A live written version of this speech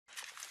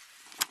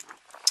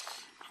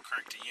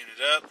the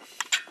unit up.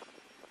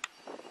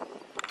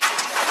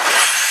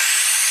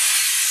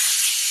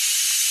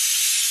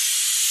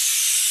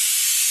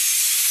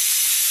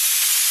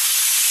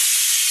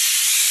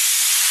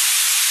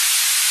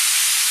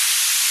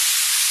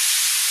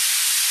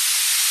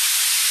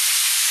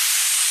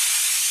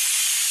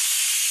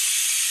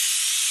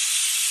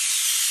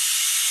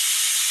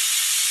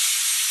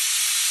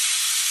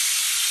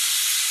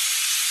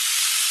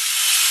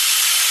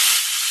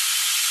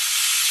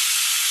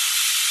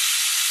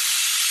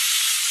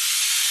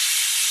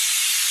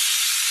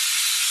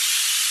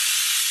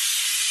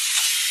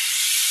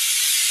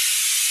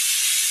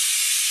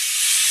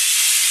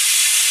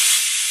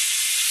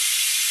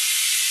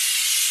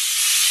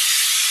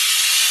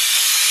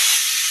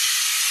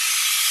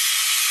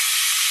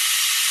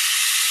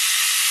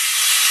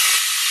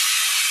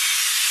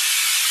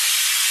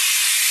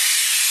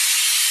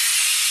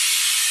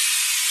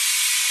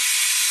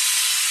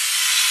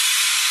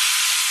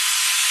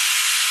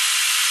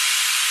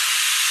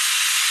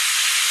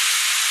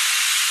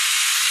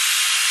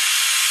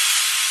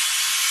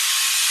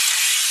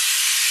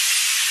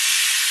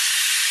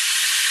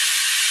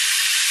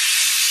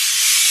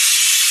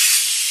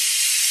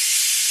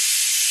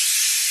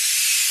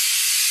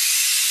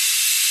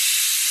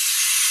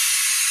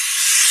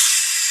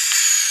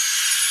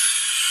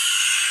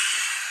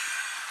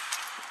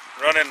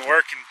 Running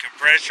working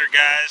compressor,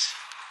 guys.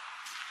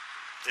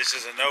 This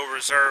is a no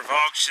reserve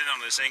auction on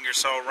this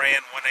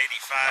INGERSOLL-RAND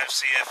 185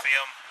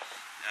 CFM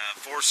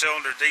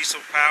 4-cylinder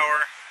diesel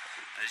power.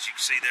 As you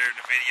can see there in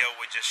the video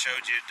we just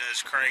showed you, it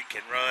does crank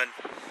and run.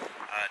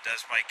 It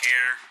does make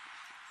air.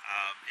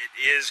 It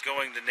is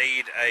going to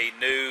need a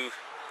new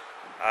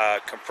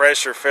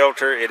compressor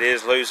filter. It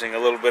is losing a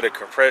little bit of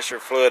compressor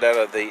fluid out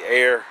of the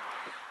air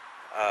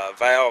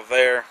valve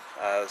there.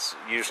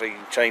 Usually you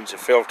can change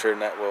the filter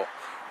and that will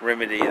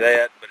remedy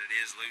that, but it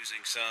is losing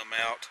some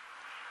out.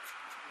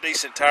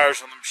 Decent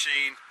tires on the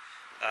machine,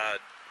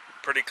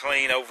 pretty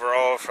clean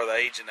overall for the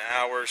age and the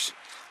hours.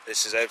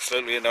 This is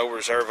absolutely a no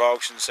reserve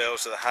auction,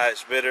 sells to the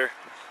highest bidder.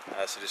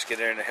 So just get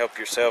in there and help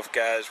yourself,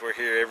 guys. We're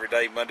here every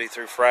day, Monday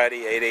through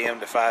Friday, 8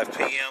 a.m. to 5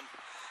 p.m.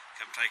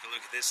 Come take a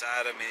look at this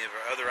item, any of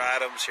our other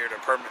items here at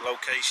our permanent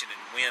location in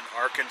Wynne,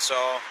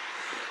 Arkansas.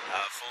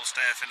 Full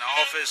staff in the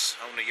office,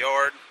 on the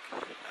yard.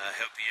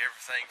 Help you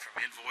everything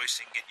from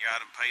invoicing, getting your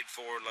item paid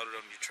for, loaded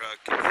on your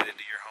truck, and get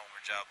into your home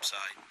or job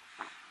site.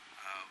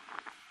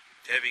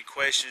 If you have any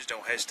questions,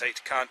 don't hesitate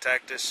to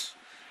contact us.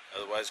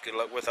 Otherwise, good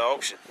luck with the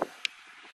auction.